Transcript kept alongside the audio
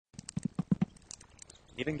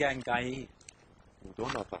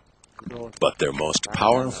But their most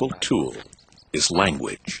powerful tool is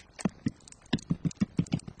language.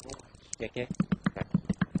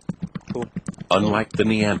 Unlike the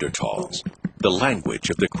Neanderthals, the language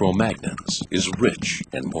of the Cro-Magnons is rich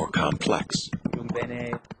and more complex.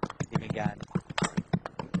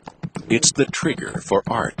 It's the trigger for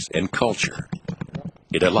art and culture.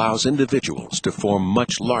 It allows individuals to form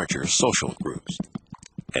much larger social groups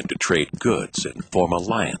and to trade goods and form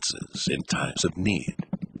alliances in times of need.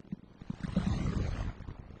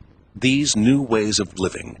 These new ways of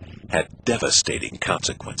living had devastating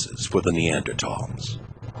consequences for the Neanderthals.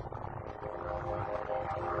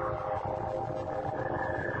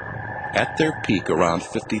 At their peak around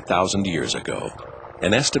 50,000 years ago,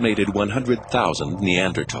 an estimated 100,000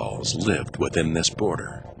 Neanderthals lived within this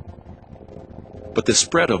border. But the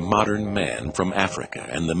spread of modern man from Africa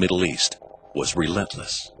and the Middle East was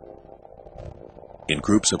relentless. In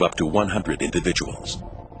groups of up to 100 individuals,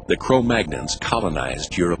 the Cro-Magnons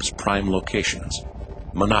colonized Europe's prime locations,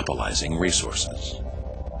 monopolizing resources.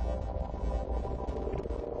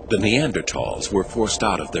 The Neanderthals were forced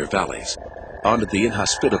out of their valleys onto the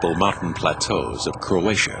inhospitable mountain plateaus of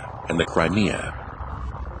Croatia and the Crimea,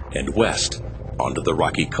 and west onto the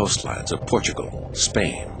rocky coastlines of Portugal,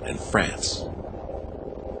 Spain, and France.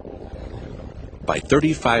 By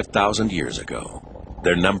 35,000 years ago,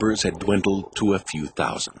 their numbers had dwindled to a few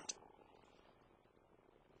thousand.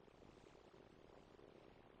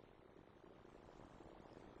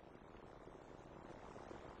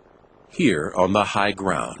 Here on the high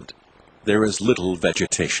ground, there is little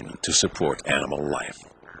vegetation to support animal life,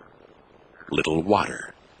 little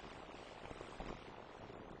water,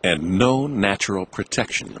 and no natural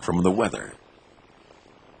protection from the weather.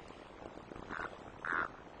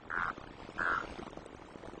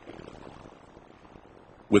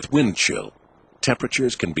 With wind chill,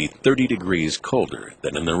 temperatures can be 30 degrees colder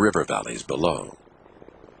than in the river valleys below.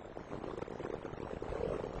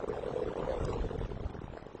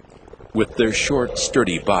 With their short,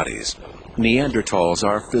 sturdy bodies, Neanderthals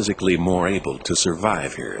are physically more able to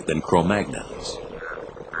survive here than Cro-Magnons.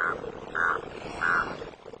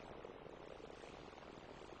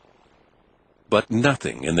 But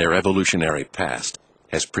nothing in their evolutionary past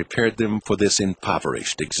has prepared them for this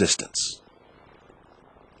impoverished existence.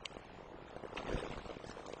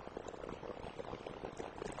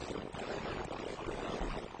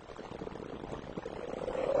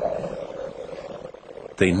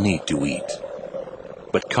 They need to eat,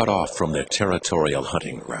 but cut off from their territorial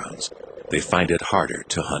hunting grounds, they find it harder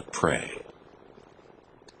to hunt prey.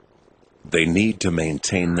 They need to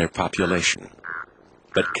maintain their population,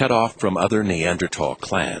 but cut off from other Neanderthal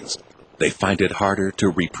clans, they find it harder to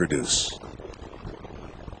reproduce.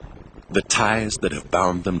 The ties that have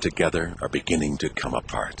bound them together are beginning to come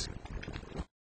apart.